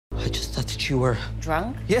thought that you were...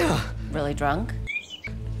 Drunk? Yeah. Really drunk?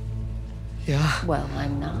 Yeah. Well,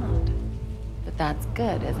 I'm not. But that's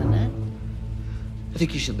good, isn't it? I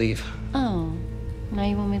think you should leave. Oh, now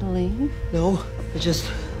you want me to leave? No, I'm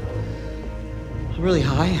really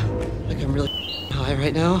high. Like, I'm really high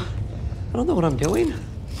right now. I don't know what I'm doing.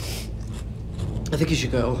 I think you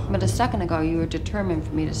should go. But a second ago, you were determined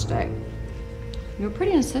for me to stay. You were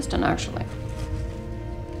pretty insistent, actually.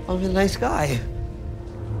 I'm a nice guy.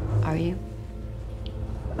 Are you?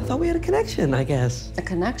 I thought we had a connection, I guess. A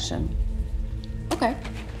connection? Okay.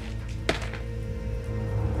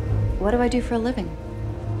 What do I do for a living?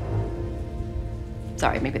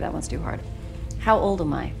 Sorry, maybe that one's too hard. How old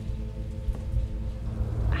am I?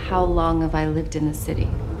 How long have I lived in the city?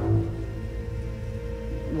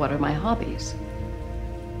 What are my hobbies?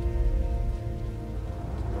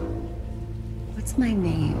 What's my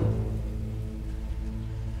name?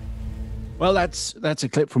 Well, that's a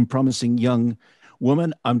clip from Promising Young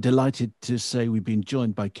Woman. I'm delighted to say we've been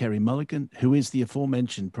joined by Carey Mulligan, who is the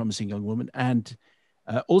aforementioned Promising Young Woman, and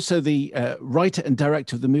also the writer and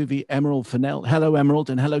director of the movie, Emerald Fennell. Hello, Emerald,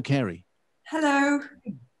 and hello, Carey. Hello.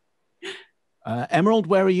 Emerald,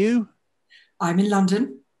 where are you? I'm in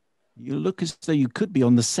London. You look as though you could be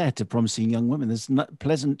on the set of Promising Young Women. There's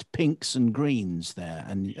pleasant pinks and greens there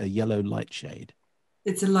and a yellow light shade.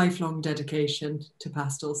 It's a lifelong dedication to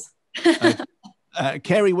pastels.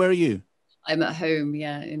 Carey, where are you? I'm at home,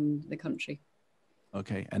 yeah, in the country.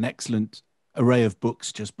 Okay, an excellent array of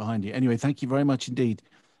books just behind you. Anyway, thank you very much indeed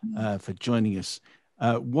for joining us.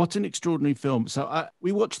 What an extraordinary film. So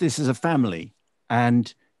we watched this as a family,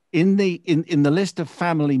 and in the list of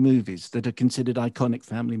family movies that are considered iconic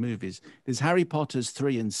family movies, there's Harry Potter's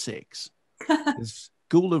 3 and 6, there's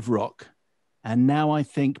School of Rock, and now I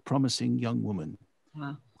think Promising Young Woman.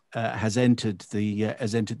 Wow. Has entered the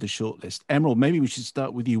shortlist. Emerald, maybe we should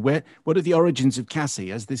start with you. What are the origins of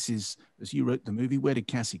Cassie? As you wrote the movie, where did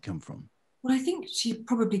Cassie come from? Well, I think she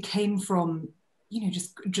probably came from,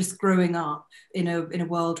 just growing up in a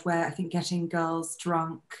world where I think getting girls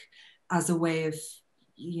drunk as a way of,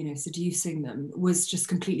 seducing them was just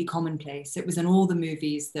completely commonplace. It was in all the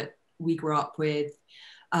movies that we grew up with,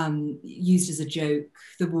 used as a joke.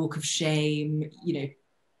 The walk of shame,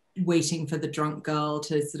 waiting for the drunk girl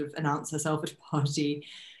to sort of announce herself at a party,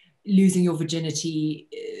 losing your virginity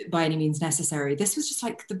by any means necessary. This was just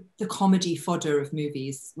like the comedy fodder of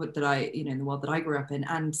movies that I, in the world that I grew up in.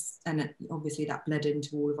 And obviously that bled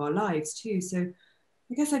into all of our lives too. So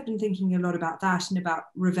I guess I've been thinking a lot about that and about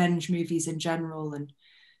revenge movies in general and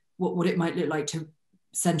what it might look like to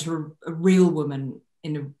center a real woman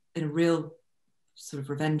in a real sort of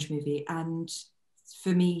revenge movie. And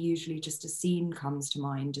for me, usually just a scene comes to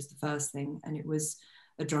mind as the first thing. And it was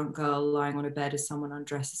a drunk girl lying on a bed as someone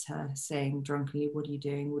undresses her, saying drunkenly, "What are you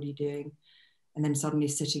doing? What are you doing?" And then suddenly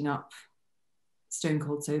sitting up, stone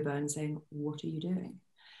cold sober, and saying, "What are you doing?"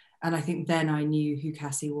 And I think then I knew who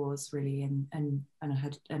Cassie was really, and I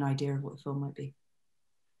had an idea of what the film might be.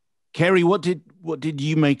 Carey, what did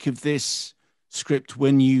you make of this script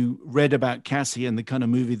when you read about Cassie and the kind of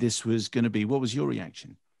movie this was going to be? What was your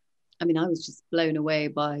reaction? I mean, I was just blown away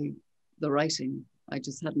by the writing. I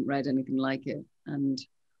just hadn't read anything like it. And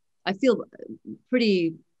I feel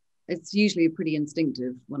it's usually pretty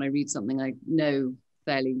instinctive when I read something. I know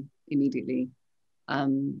fairly immediately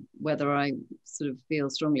whether I sort of feel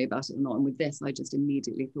strongly about it or not. And with this, I just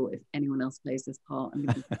immediately thought, if anyone else plays this part, I'm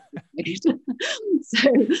going to So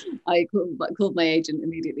I called my agent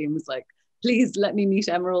immediately and was like, please let me meet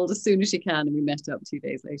Emerald as soon as she can. And we met up 2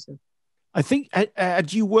 days later. I think,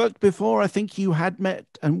 had you worked before? I think you had met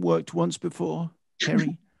and worked once before,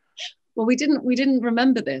 Carey. Well, we didn't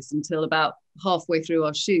remember this until about halfway through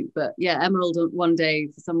our shoot. But yeah, Emerald one day,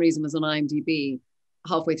 for some reason, was on IMDb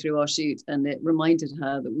halfway through our shoot. And it reminded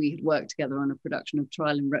her that we had worked together on a production of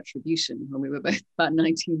Trial and Retribution when we were both about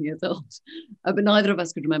 19 years old. But neither of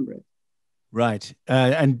us could remember it. Right.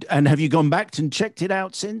 And have you gone back and checked it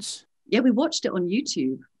out since? Yeah, we watched it on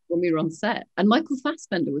YouTube when we were on set, and Michael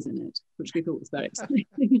Fassbender was in it, which we thought was very exciting.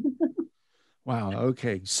 Wow.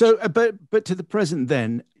 Okay. So, but to the present,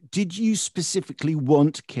 then, did you specifically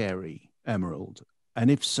want Carey, Emerald?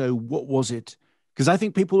 And if so, what was it? Because I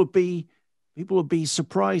think people would be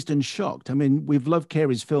surprised and shocked. I mean, we've loved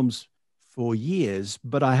Carey's films for years,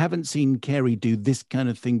 but I haven't seen Carey do this kind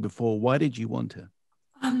of thing before. Why did you want her?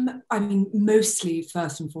 I mean, mostly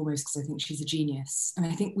first and foremost because I think she's a genius, and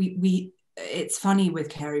I think it's funny with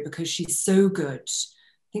Carey because she's so good.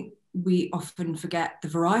 I think we often forget the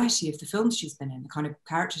variety of the films she's been in, the kind of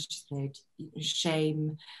characters she's played: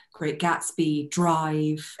 Shame, Great Gatsby,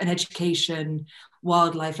 Drive, An Education,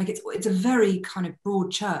 wildlife. Like it's a very kind of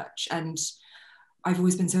broad church, and I've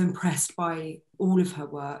always been so impressed by all of her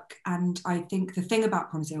work. And I think the thing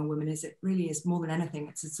about Promising Young Woman is it really is more than anything,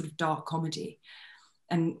 it's a sort of dark comedy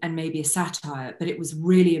and maybe a satire, but it was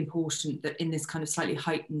really important that in this kind of slightly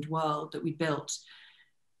heightened world that we built,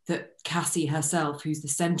 that Cassie herself, who's the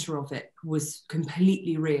center of it, was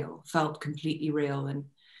completely real, felt completely real, and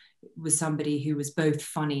was somebody who was both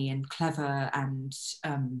funny and clever and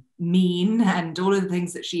mean and all of the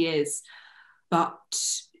things that she is, but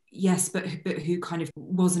who kind of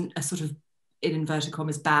wasn't a sort of, in inverted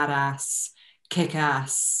commas, badass,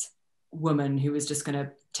 kick-ass woman who was just going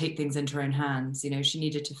to take things into her own hands. You know, she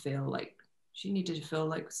needed to feel like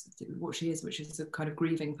what she is, which is a kind of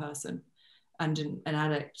grieving person and an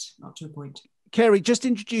addict, up to a point. Carey, just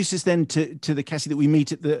introduce us then to the Cassie that we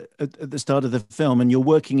meet at the start of the film, and you're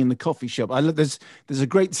working in the coffee shop. I love there's a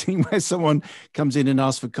great scene where someone comes in and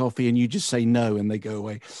asks for coffee, and you just say no, and they go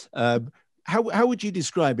away. How would you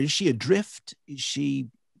describe her? Is she adrift?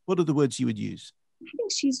 What are the words you would use? I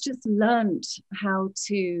think she's just learned how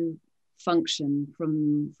to function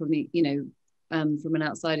from the, from an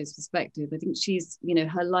outsider's perspective. I think she's,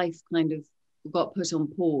 her life kind of got put on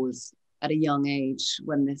pause at a young age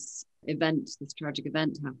when this tragic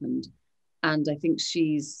event happened. And I think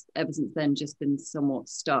she's, ever since then, just been somewhat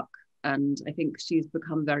stuck. And I think she's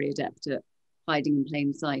become very adept at hiding in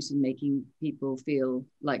plain sight and making people feel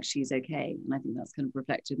like she's okay. And I think that's kind of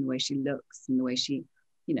reflected in the way she looks and the way she,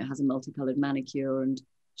 has a multicolored manicure, and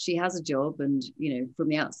she has a job, and, from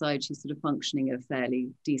the outside, she's sort of functioning at a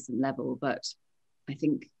fairly decent level. But I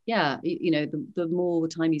think, the more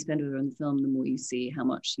time you spend with her in the film, the more you see how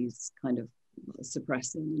much she's kind of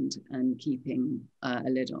suppressing and keeping a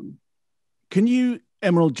lid on. Can you,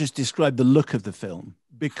 Emerald, just describe the look of the film?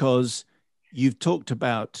 Because you've talked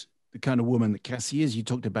about the kind of woman that Cassie is, you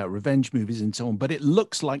talked about revenge movies and so on, but it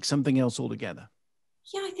looks like something else altogether.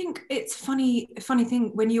 Yeah, I think it's funny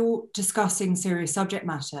thing when you're discussing serious subject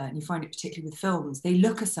matter, and you find it particularly with films, they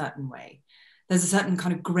look a certain way. There's a certain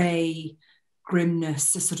kind of grey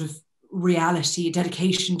grimness, a sort of reality,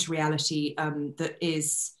 dedication to reality that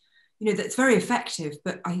is, that's very effective.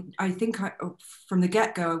 But I think from the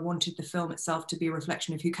get-go, I wanted the film itself to be a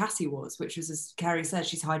reflection of who Cassie was, which was, as Carey said,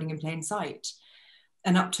 she's hiding in plain sight.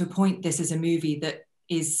 And up to a point, this is a movie that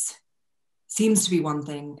seems to be one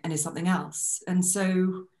thing and is something else. And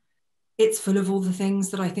so it's full of all the things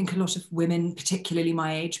that I think a lot of women, particularly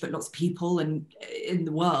my age, but lots of people in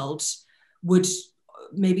the world, would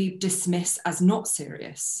maybe dismiss as not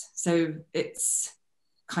serious. So it's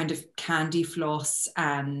kind of candy floss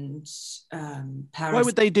and Paris. Why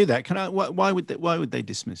would they do that? Why would they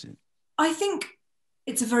dismiss it? I think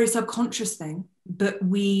it's a very subconscious thing, but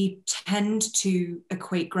we tend to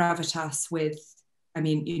equate gravitas with, on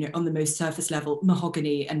the most surface level,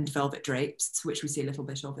 mahogany and velvet drapes, which we see a little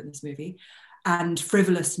bit of in this movie, and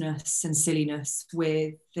frivolousness and silliness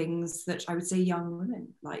with things that I would say young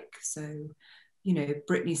women like. So,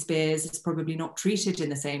 Britney Spears is probably not treated in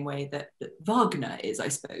the same way that Wagner is, I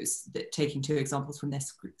suppose, taking two examples from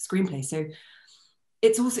this screenplay. So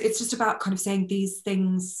it's just about kind of saying these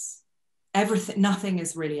things, everything, nothing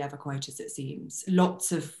is really ever quite as it seems.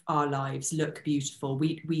 Lots of our lives look beautiful.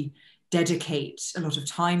 We dedicate a lot of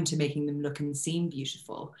time to making them look and seem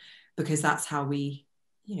beautiful, because that's how we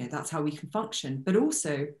can function. But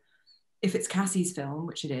also, if it's Cassie's film,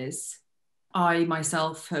 which it is, I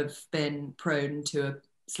myself have been prone to a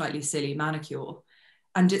slightly silly manicure,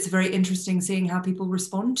 and it's very interesting seeing how people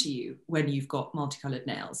respond to you when you've got multicolored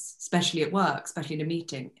nails, especially at work, especially in a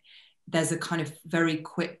meeting. There's a kind of very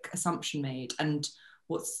quick assumption made, and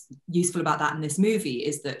what's useful about that in this movie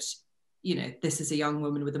is that this is a young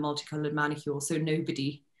woman with a multicolored manicure, so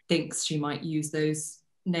nobody thinks she might use those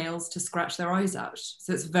nails to scratch their eyes out.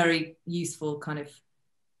 So it's a very useful kind of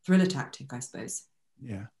thriller tactic, I suppose.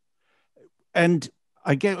 Yeah. And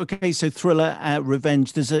I get, okay, so thriller,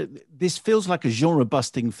 revenge, this feels like a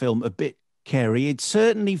genre-busting film a bit, Carey. It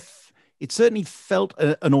certainly felt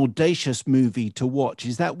an audacious movie to watch.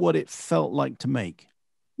 Is that what it felt like to make?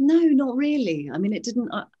 No, not really. It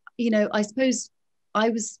didn't, I suppose I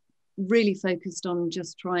was really focused on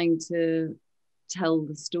just trying to tell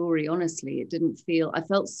the story honestly. I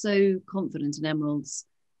felt so confident in Emerald's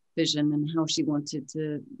vision and how she wanted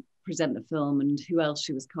to present the film and who else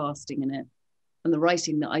she was casting in it and the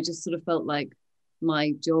writing, that I just sort of felt like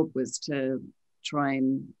my job was to try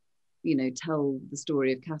and tell the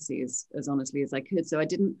story of Cassie as honestly as I could. So I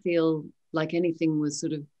didn't feel like anything was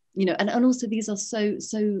sort of, and also these are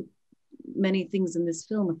so many things in this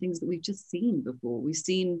film are things that we've just seen before. We've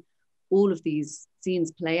seen all of these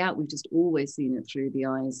scenes play out, we've just always seen it through the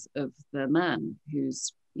eyes of the man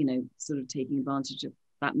who's, you know, sort of taking advantage of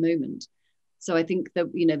that moment. So I think that,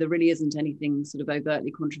 you know, there really isn't anything sort of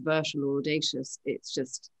overtly controversial or audacious. It's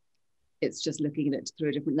just looking at it through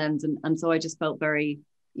a different lens. And so I just felt very,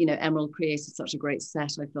 you know, Emerald created such a great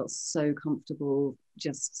set. I felt so comfortable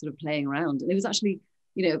just sort of playing around. And it was actually,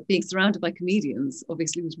 you know, being surrounded by comedians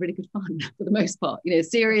obviously was really good fun for the most part. You know,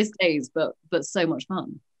 serious days, but so much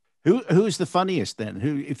fun. Who's the funniest then?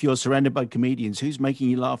 Who, if you're surrounded by comedians, who's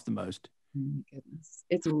making you laugh the most? Oh my goodness.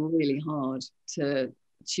 It's really hard to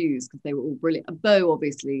choose because they were all brilliant. Bo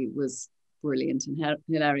obviously was brilliant and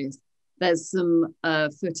hilarious. There's some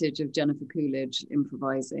footage of Jennifer Coolidge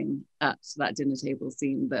improvising at that dinner table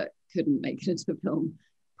scene that couldn't make it into the film,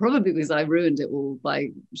 probably because I ruined it all by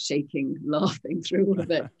shaking, laughing through all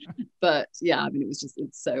of it. But yeah, I mean, it's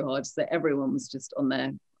so hard to say. Everyone was just on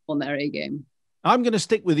their A game. I'm going to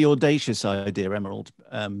stick with the audacious idea, Emerald,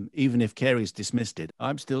 even if Carey's dismissed it.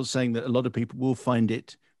 I'm still saying that a lot of people will find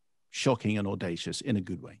it shocking and audacious in a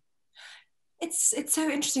good way. It's so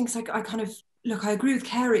interesting because I kind of, look, I agree with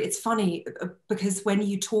Carey. It's funny because when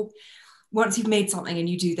you talk, once you've made something and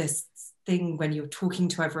you do this thing when you're talking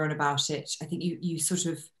to everyone about it, I think you sort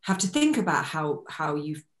of have to think about how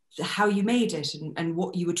you made it and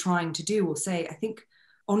what you were trying to do or say. I think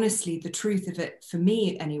honestly, the truth of it for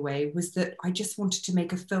me anyway was that I just wanted to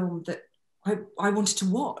make a film that I wanted to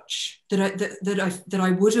watch, that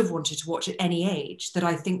I would have wanted to watch at any age, that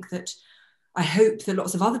I think that I hope that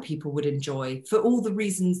lots of other people would enjoy for all the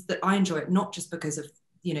reasons that I enjoy it, not just because of,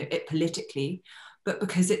 you know, it politically, but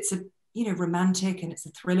because it's a, you know, romantic and it's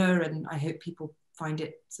a thriller, and I hope people find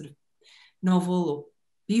it sort of novel or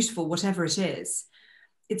beautiful, whatever it is.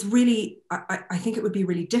 It's really, I think it would be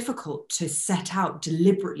really difficult to set out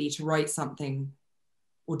deliberately to write something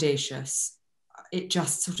audacious. It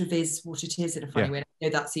just sort of is what it is in a funny way. I know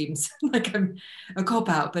that seems like I'm a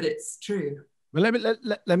cop-out, but it's true. Well,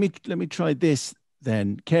 let me try this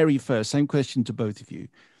then. Carey first, same question to both of you.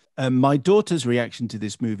 My daughter's reaction to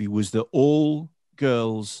this movie was that all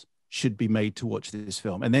girls should be made to watch this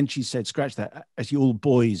film. And then she said, scratch that, actually all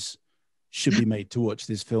boys should be made to watch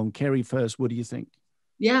this film. Carey first, what do you think?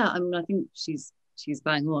 Yeah, I mean, I think she's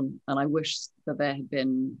bang on. And I wish that there had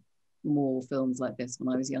been more films like this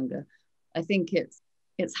when I was younger. I think it's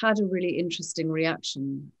had a really interesting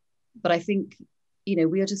reaction. But I think, you know,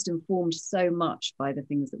 we are just informed so much by the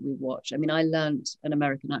things that we watch. I mean, I learned an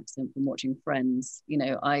American accent from watching Friends. You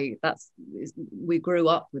know, we grew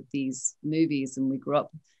up with these movies and we grew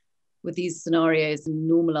up with these scenarios and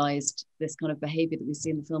normalized this kind of behavior that we see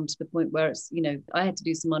in the film to the point where it's, you know, I had to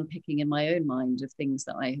do some unpicking in my own mind of things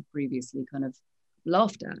that I had previously kind of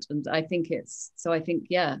laughed at. And I think it's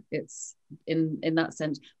in that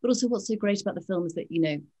sense. But also what's so great about the film is that, you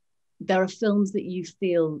know, there are films that you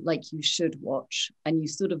feel like you should watch and you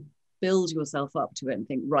sort of build yourself up to it and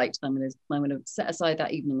think, right, I'm going to set aside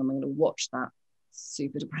that evening and I'm going to watch that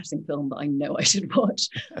super depressing film that I know I should watch.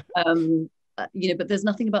 You know, but there's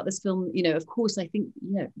nothing about this film, you know, of course, I think,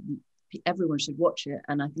 you know, everyone should watch it.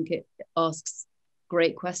 And I think it asks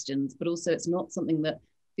great questions, but also it's not something that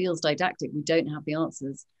feels didactic. We don't have the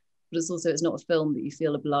answers, but it's not a film that you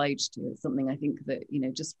feel obliged to. It's something I think that, you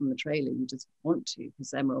know, just from the trailer, you just want to,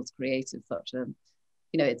 because Emerald's created such a,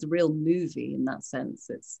 you know, it's a real movie in that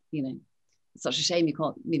sense. It's, you know, it's such a shame you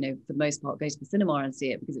can't, you know, for the most part, go to the cinema and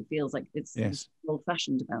see it because it feels like it's old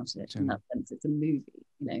fashioned about it. In that sense, it's a movie,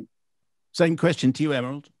 you know. Same question to you,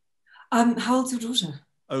 Emerald. How old's your daughter?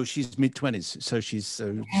 Oh, she's mid-20s, so she's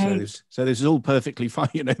so this is all perfectly fine.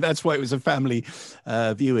 You know, that's why it was a family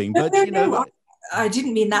viewing. But you know, I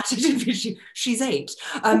didn't mean that. I didn't mean she's 8.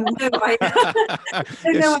 No,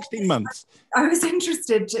 16 months. I was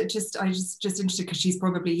interested. I was just interested because she's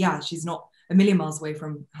probably she's not a million miles away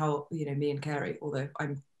from how, you know, me and Carey. Although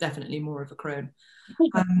I'm definitely more of a crone.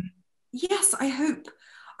 Yes, I hope.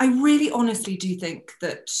 I really honestly do think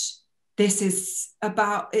that this is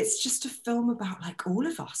it's just a film about like all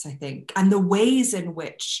of us, I think, and the ways in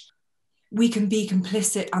which we can be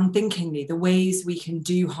complicit unthinkingly, the ways we can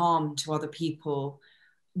do harm to other people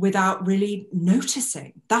without really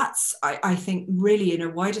noticing. That's, I think, really in a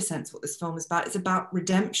wider sense what this film is about. It's about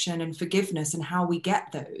redemption and forgiveness and how we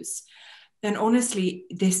get those. And honestly,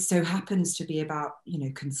 this so happens to be about, you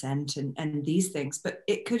know, consent and these things, but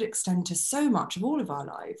it could extend to so much of all of our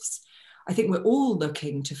lives. I think we're all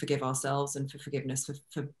looking to forgive ourselves and for forgiveness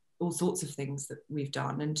for all sorts of things that we've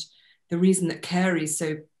done. And the reason that Carey's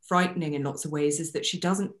so frightening in lots of ways is that she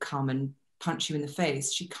doesn't come and punch you in the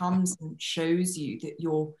face. She comes and shows you that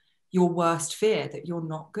your worst fear, that you're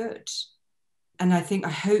not good. And I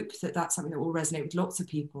hope that that's something that will resonate with lots of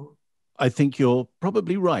people. I think you're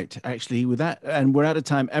probably right, actually, with that. And we're out of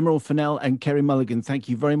time. Emerald Fennell and Carey Mulligan, thank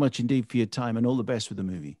you very much indeed for your time, and all the best with the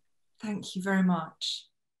movie. Thank you very much.